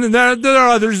do it. And then there are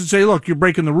others that say, look, you're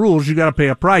breaking the rules. You got to pay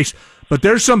a price. But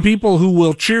there's some people who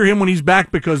will cheer him when he's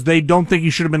back because they don't think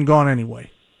he should have been gone anyway.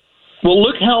 Well,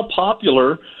 look how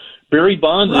popular Barry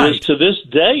Bonds is to this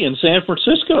day in San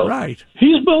Francisco. Right.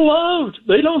 He's beloved.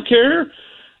 They don't care.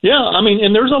 Yeah, I mean,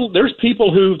 and there's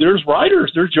people there's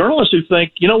writers, there's journalists who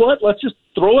think, you know what, let's just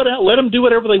throw it out, let them do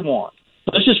whatever they want.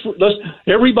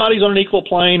 Everybody's on an equal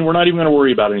plane. We're not even going to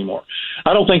worry about it anymore.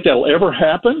 I don't think that'll ever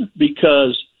happen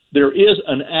because there is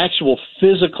an actual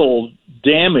physical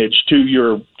damage to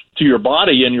your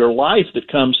body and your life that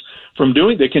can come from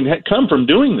doing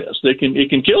this. It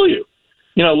can kill you.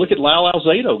 You know, look at Lyle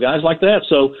Alzado, guys like that.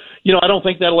 So, you know, I don't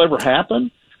think that'll ever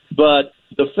happen, but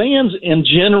the fans in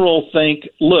general think,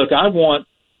 look, I want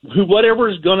whatever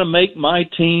is going to make my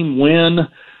team win,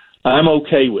 I'm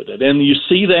okay with it. And you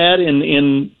see that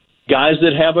in guys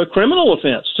that have a criminal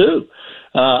offense, too.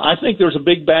 I think there's a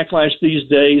big backlash these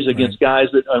days against guys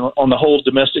that on the whole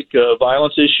domestic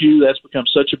violence issue. That's become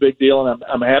such a big deal, and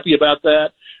I'm happy about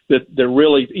that. That they're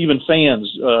really, even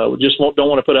fans just don't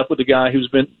want to put up with the guy who's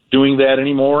been doing that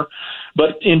anymore.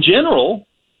 But in general,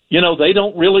 they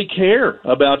don't really care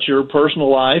about your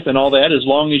personal life and all that as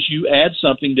long as you add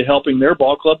something to helping their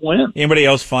ball club win. Anybody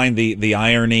else find the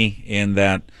irony in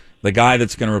that the guy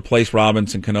that's going to replace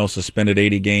Robinson Cano suspended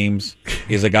 80 games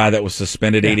is a guy that was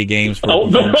suspended 80 games for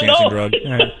chasing drugs?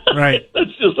 Right.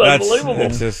 That's just unbelievable.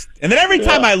 And then every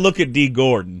time I look at D.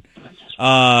 Gordon,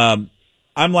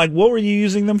 I'm like, what were you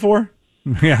using them for?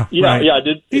 Yeah.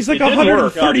 He's like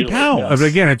 130 pounds. Yeah. But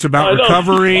again, it's about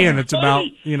recovery, and it's about,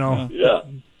 Yeah.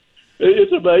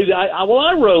 It's amazing.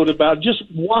 I wrote about just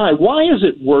why. Why is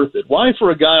it worth it? Why,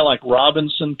 for a guy like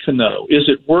Robinson Cano, is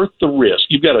it worth the risk?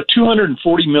 You've got a $240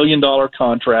 million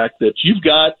contract that you've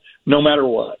got no matter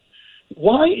what.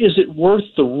 Why is it worth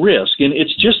the risk? And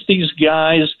it's just these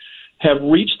guys have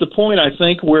reached the point, I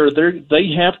think, where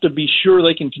they have to be sure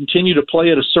they can continue to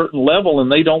play at a certain level,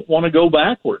 and they don't want to go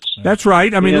backwards. That's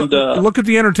right. I mean, look at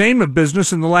the entertainment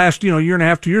business in the last year and a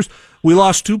half, 2 years. We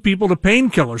lost two people to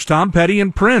painkillers, Tom Petty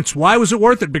and Prince. Why was it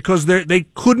worth it? Because they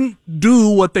couldn't do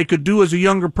what they could do as a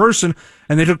younger person,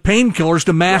 and they took painkillers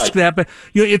to mask that. But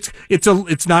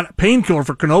it's not a painkiller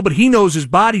for Cano, but he knows his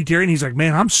body, Terry, and he's like,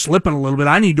 man, I'm slipping a little bit.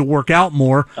 I need to work out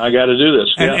more. I got to do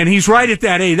this. And he's right at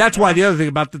that age. That's why the other thing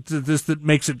about this that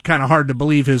makes it kind of hard to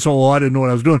believe his whole, I didn't know what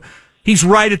I was doing. He's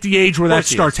right at the age where that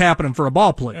starts happening for a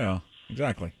ball player. Yeah.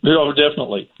 Exactly. Oh,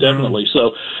 definitely.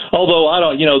 So, although I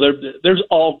don't, there's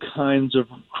all kinds of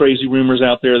crazy rumors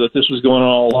out there that this was going on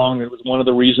all along. It was one of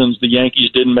the reasons the Yankees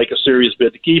didn't make a serious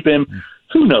bid to keep him.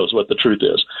 Who knows what the truth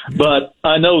is? But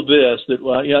I know this, that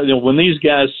when these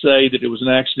guys say that it was an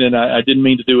accident, I didn't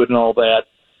mean to do it and all that,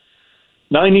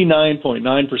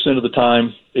 99.9% of the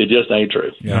time, it just ain't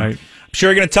true. Yeah. Right. I'm sure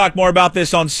you're going to talk more about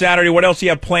this on Saturday. What else do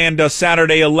you have planned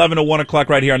Saturday, 11 to 1 o'clock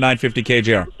right here on 950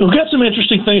 KJR? We've got some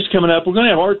interesting things coming up. We're going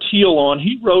to have Art Teal on.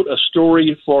 He wrote a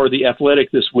story for The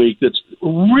Athletic this week that's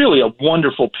really a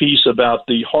wonderful piece about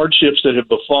the hardships that have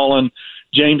befallen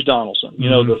James Donaldson,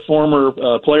 the former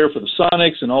player for the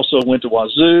Sonics and also went to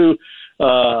Wazoo.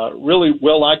 Really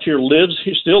well liked here,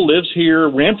 still lives here,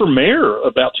 ran for mayor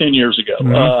about 10 years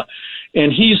ago.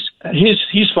 And he's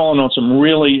fallen on some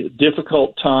really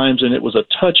difficult times, and it was a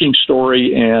touching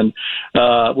story. And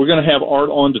we're going to have Art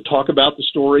on to talk about the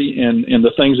story and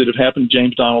the things that have happened to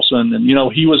James Donaldson. And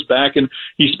he was back, and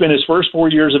he spent his first 4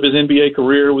 years of his NBA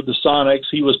career with the Sonics.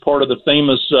 He was part of the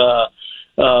famous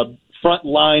front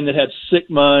line that had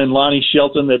Sigma and Lonnie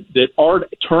Shelton that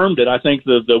Art termed it, I think,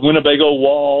 the Winnebago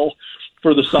Wall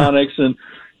for the Sonics. And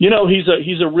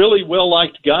he's a really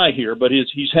well-liked guy here, but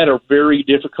he's had a very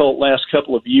difficult last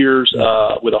couple of years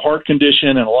with a heart condition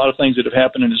and a lot of things that have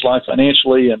happened in his life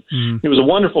financially. And it was a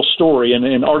wonderful story,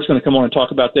 and Art's going to come on and talk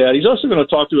about that. He's also going to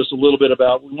talk to us a little bit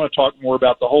we want to talk more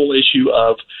about the whole issue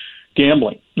of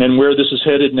gambling and where this is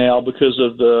headed now because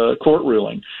of the court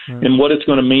ruling and what it's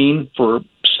going to mean for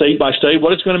state by state,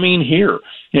 what it's going to mean here.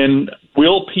 And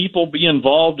will people be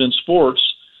involved in sports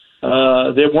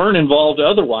that weren't involved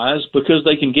otherwise because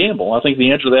they can gamble? I think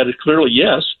the answer to that is clearly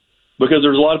yes, because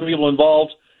there's a lot of people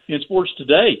involved in sports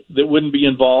today that wouldn't be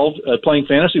involved playing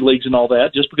fantasy leagues and all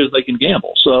that just because they can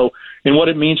gamble. So, and what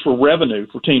it means for revenue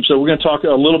for teams. So we're going to talk a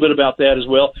little bit about that as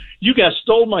well. You guys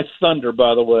stole my thunder,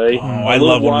 by the way. Oh, I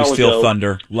love when you steal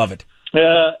thunder. Love it.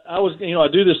 I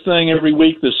do this thing every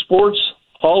week. The Sports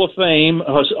Hall of Fame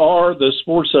are the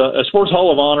Sports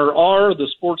Hall of Honor are the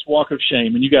Sports Walk of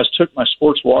Shame, and you guys took my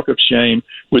Sports Walk of Shame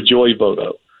with Joey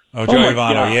Votto. Oh, Joey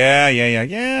Votto,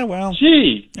 yeah. Well,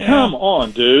 come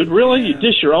on, dude. Really, you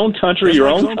dish your own country, your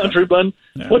own countryman.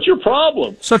 Yeah. What's your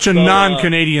problem? Such a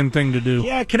non-Canadian thing to do.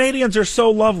 Yeah, Canadians are so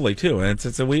lovely too.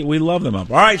 We love them up.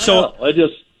 All right, so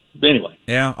anyway.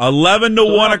 Yeah, 11 to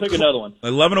 1 o'clock.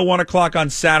 11 to 1 o'clock on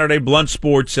Saturday. Blount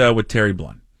Sports with Terry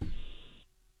Blount.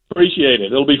 Appreciate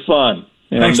it. It'll be fun.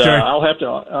 And thanks, Terry. I'll have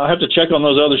to check on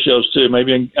those other shows too.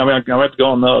 Maybe I'll have to go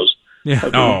on those.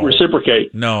 Yeah.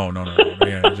 Reciprocate. No.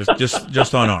 Yeah,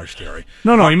 just on ours, Terry.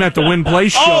 No. He meant the Win Play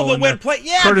show. Oh, the Win Play.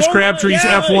 Yeah. Curtis Crabtree's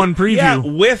F1 preview. Yeah,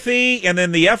 Withy, and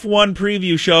then the F1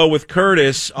 preview show with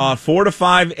Curtis 4 to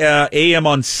 5 a.m.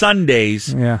 on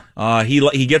Sundays. Yeah.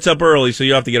 He gets up early, so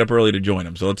you have to get up early to join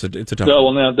him. So it's a tough. So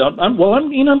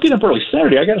I'm getting up early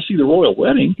Saturday. I got to see the royal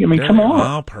wedding. I mean, come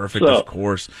on. Oh, perfect. Of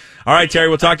course. All right, Terry.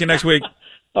 We'll talk to you next week.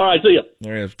 All right, see ya.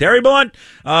 There he is. Terry Blount.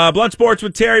 Blunt Sports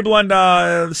with Terry Blount.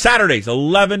 Saturdays,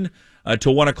 11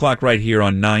 to 1 o'clock right here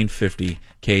on 950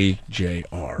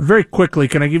 KJR. Very quickly,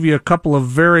 can I give you a couple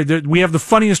of we have the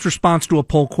funniest response to a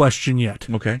poll question yet.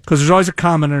 Okay. Because there's always a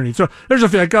comment underneath. So there's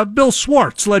Bill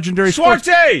Swartz, legendary sports.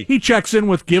 Swartzy! He checks in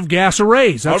with give gas a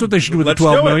raise. That's what they should do with the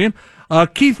 $12 million.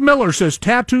 Keith Miller says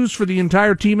tattoos for the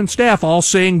entire team and staff, all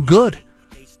saying good.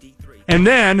 And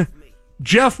then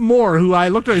Jeff Moore, who I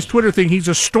looked at his Twitter thing, he's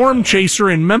a storm chaser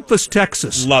in Memphis,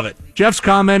 Texas. Love it. Jeff's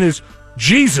comment is,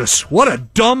 Jesus, what a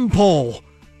dumb poll.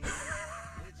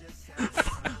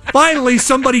 Finally,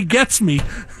 somebody gets me.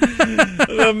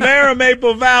 The mayor of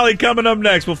Maple Valley coming up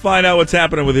next. We'll find out what's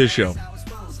happening with his show.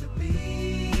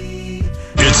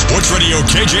 It's Sports Radio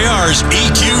KJR's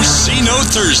EQC No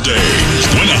Thursday.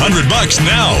 Win $100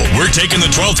 now. We're taking the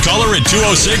 12th caller at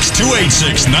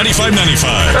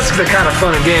 206-286-9595. That's the kind of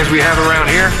fun and games we have around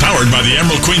here. Powered by the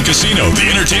Emerald Queen Casino, the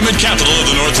entertainment capital of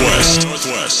the Northwest.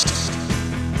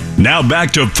 Now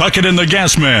back to Puckett and the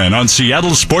Gasman on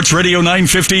Seattle Sports Radio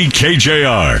 950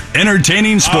 KJR.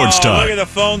 Entertaining sports talk. Look at the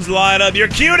phones line up. You're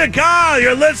cue to call.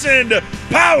 You're listening to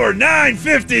Power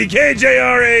 950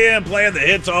 KJR AM, playing the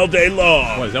hits all day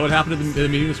long. What, is that what happened in the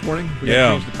meeting this morning? We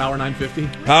got changed to Power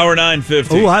 950? Power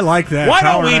 950. Oh, I like that. Why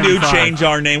Power don't we 95. change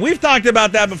our name? We've talked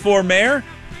about that before, Mayor.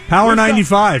 Power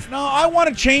 95. No, I want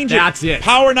to change it. That's it.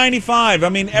 Power 95. I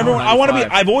mean, everyone. I want to be.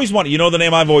 I've always wanted. You know the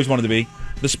name I've always wanted to be?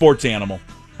 The Sports Animal.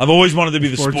 I've always wanted to be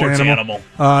the sports animal.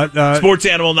 Sports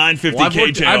Animal 950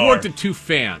 KJR. I've worked at two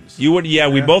fans. You would, yeah.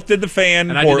 We both did the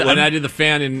fan. And Portland. I did the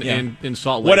fan in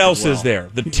Salt Lake. What else as well. is there?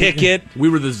 The Ticket. We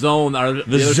were the Zone. The other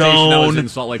Zone. station I was in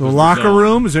Salt Lake. The was locker the Zone.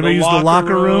 room. Does anybody use the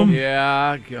locker room?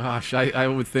 Yeah. Gosh, I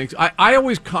would think so. I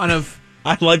always kind of.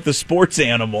 I like the Sports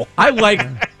Animal.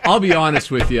 I'll be honest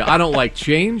with you. I don't like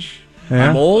change. Yeah.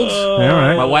 I'm old.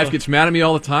 Right. My wife gets mad at me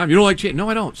all the time. You don't like change?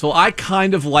 No, I don't. So I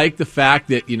kind of like the fact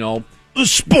that the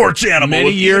Sports Animal.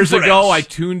 Many years ago, I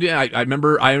tuned in. I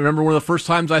remember one of the first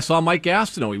times I saw Mike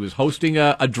Gastineau. He was hosting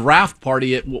a draft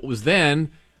party at what was then,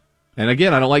 and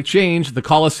again, I don't like change, the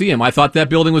Coliseum. I thought that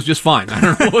building was just fine. I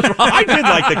don't know what was wrong. I did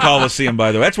like the Coliseum,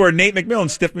 by the way. That's where Nate McMillan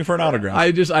stiffed me for an autograph.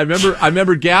 I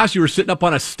remember Gas. You were sitting up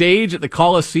on a stage at the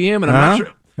Coliseum, and I'm not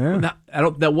sure. Yeah.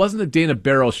 That wasn't a Dana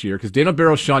Barros year, because Dana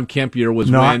Barros, Sean Kemp year was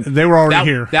when they were already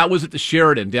here. That was at the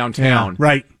Sheridan downtown,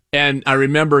 right? And I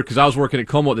remember, because I was working at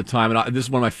Como at the time, and this is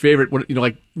one of my favorite. I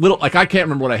can't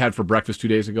remember what I had for breakfast 2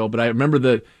 days ago, but I remember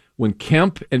that when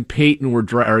Kemp and Peyton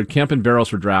Kemp and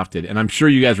Barros were drafted, and I'm sure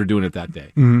you guys were doing it that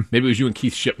day. Mm-hmm. Maybe it was you and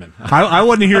Keith Shipman. I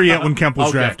wasn't here yet when Kemp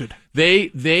was drafted.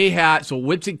 They had, so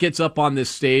Whitsitt gets up on this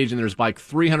stage, and there's like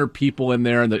 300 people in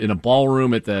there in a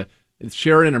ballroom at the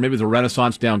Sheridan, or maybe the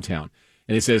Renaissance downtown,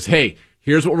 and he says, "Hey,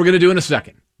 here's what we're going to do in a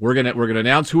second. We're gonna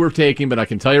announce who we're taking, but I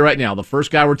can tell you right now, the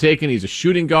first guy we're taking, he's a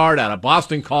shooting guard out of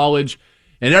Boston College,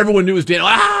 and everyone knew his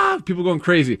dad. People going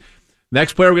crazy.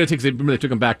 Next player we're gonna take, remember they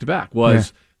took him back to back,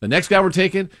 was the next guy we're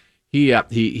taking.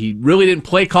 He really didn't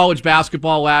play college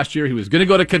basketball last year. He was gonna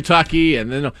go to Kentucky,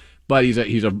 and then but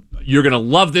you're gonna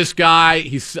love this guy.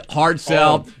 He's hard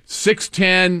sell,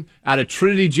 6'10", out of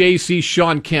Trinity JC,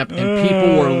 Sean Kemp, and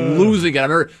people were losing it. I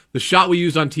remember the shot we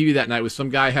used on TV that night was some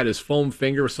guy had his foam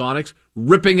finger with Sonics,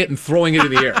 ripping it and throwing it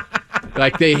in the air.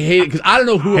 Like they hated, because I don't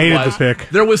know who it was. The pick.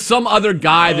 There was some other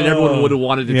guy that everyone would have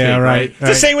wanted to take, right? It's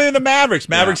the same with the Mavericks.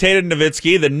 Mavericks hated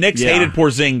Nowitzki. The Knicks hated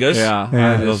Porzingis.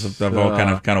 Those have all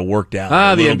kind of worked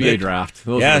out. The NBA draft.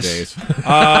 Those are the days. What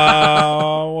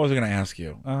was I going to ask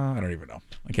you? I don't even know.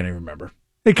 I can't even remember.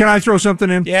 Hey, can I throw something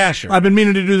in? Yeah, sure. I've been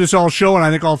meaning to do this all show, and I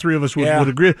think all three of us would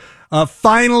agree.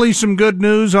 Finally, some good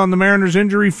news on the Mariners'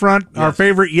 injury front. Yes. Our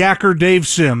favorite yacker, Dave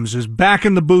Sims, is back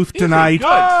in the booth tonight.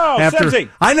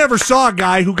 I never saw a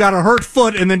guy who got a hurt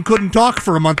foot and then couldn't talk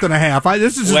for a month and a half.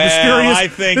 This is as mysterious. I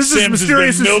think Sims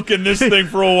has been milking this thing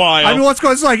for a while. I mean, what's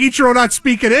going on? It's like Ichiro not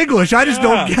speaking English. I just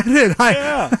don't get it.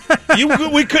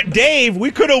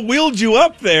 We could have wheeled you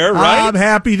up there, right? I'm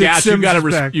happy that Sims is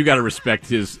back. You got to respect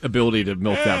his ability to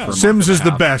milk that for a month. Sims is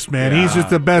the best, man. He's just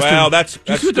the best. Well, that's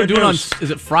what they're doing on.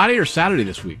 Is it Friday or Saturday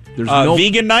this week? There's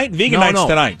vegan night. Night's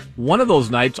tonight. One of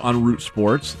those nights on Root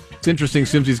Sports. It's interesting.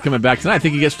 Simsy's coming back tonight. I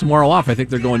think he gets tomorrow off. I think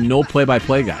they're going no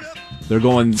play-by-play guy. They're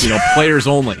going, players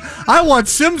only. I want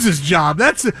Sims's job.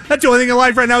 That's the only thing in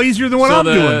life right now easier than what I'm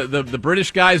doing. The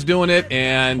British guy's doing it,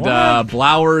 and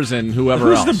Blowers and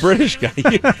whoever else. Who's the British guy?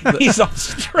 He's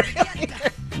Australian.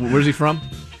 Where's he from?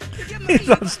 He's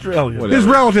Australian. His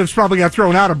relatives probably got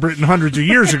thrown out of Britain hundreds of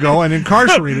years ago and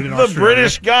incarcerated in the Australia.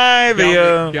 British guy,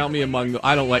 count me among the.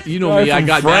 I don't like. You know Guy me. I from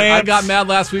got mad. I France. got mad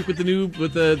last week with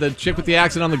the chick with the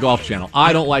accent on the Golf Channel.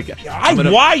 I don't like it.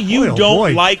 Why you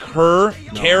don't like her,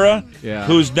 Kara, Yeah.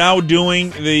 who's now doing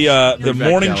the Bring back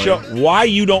morning Kelly. show? Why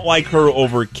you don't like her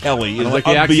over Kelly I is don't like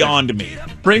the accent. beyond me.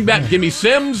 Bring back. Give me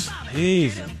Sims.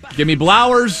 Jeez. Give me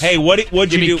Blowers. Hey, what'd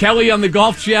Give you me do? Kelly on the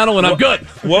Golf Channel, and I'm good.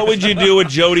 What would you do with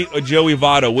Joey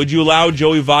Votto? Would you allow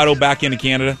Joey Votto back into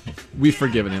Canada? We've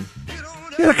forgiven him.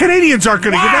 Yeah, the Canadians aren't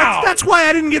going to get Wow. that's why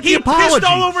I didn't get the He apology. pissed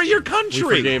all over your We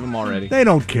country. forgave him already. They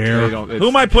don't care. They don't, Who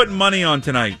am I putting money on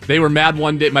tonight? They were mad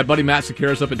one day. My buddy Matt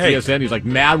Sekeris up at Hey. TSN. He's like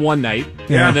mad one night.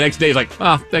 Yeah. And the next day he's like,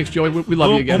 oh, thanks, Joey. We love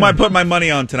you Who again. am I putting my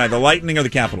money on tonight? The Lightning or the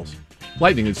Capitals?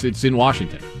 Lightning. It's in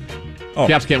Washington. Oh.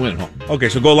 Caps can't win at home. Okay,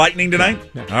 so go Lightning tonight?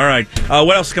 Yeah. All right.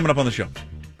 What else is coming up on the show?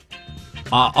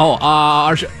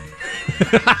 Our show.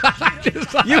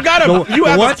 You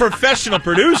have a professional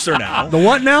producer now. The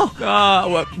what now?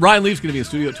 Ryan Leaf's going to be in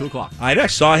studio at 2 o'clock. I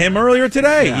saw him earlier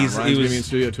today. Yeah, he Ryan's gonna was be in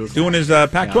studio at 2 o'clock. doing his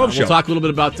Pac-12 show. We'll talk a little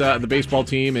bit about the baseball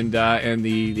team and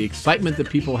the excitement that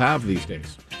people have these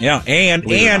days. Yeah, and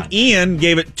Believe it or not. Ian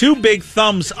gave it 2 big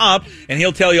thumbs up, and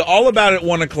he'll tell you all about it at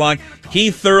 1 o'clock. He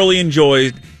thoroughly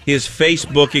enjoyed his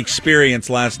Facebook experience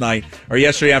last night or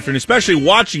yesterday afternoon, especially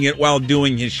watching it while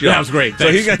doing his show. That was great.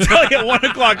 So he's going to tell you at 1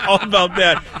 o'clock all about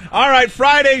that. All right,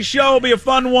 Friday's show will be a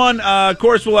fun one. Of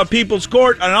course, we'll have People's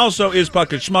Court, and also is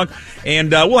Puckett Schmuck,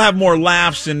 and we'll have more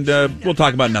laughs, and we'll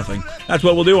talk about nothing. That's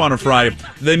what we'll do on a Friday.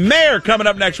 The Mayor coming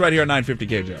up next right here at 950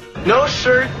 KJ. No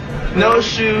shirt, no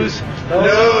shoes,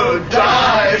 no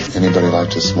ties. Anybody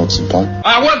like to smoke some pot?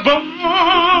 I was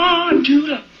born to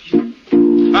love you.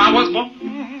 I was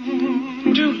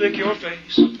born to lick your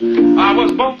face. I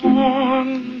was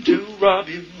born to rub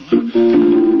you.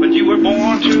 But you were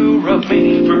born to rub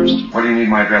me first. What do you need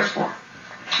my address for?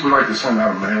 We'd like to send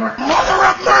out a mailer. Mother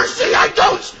of mercy, I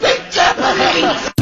don't speak Japanese!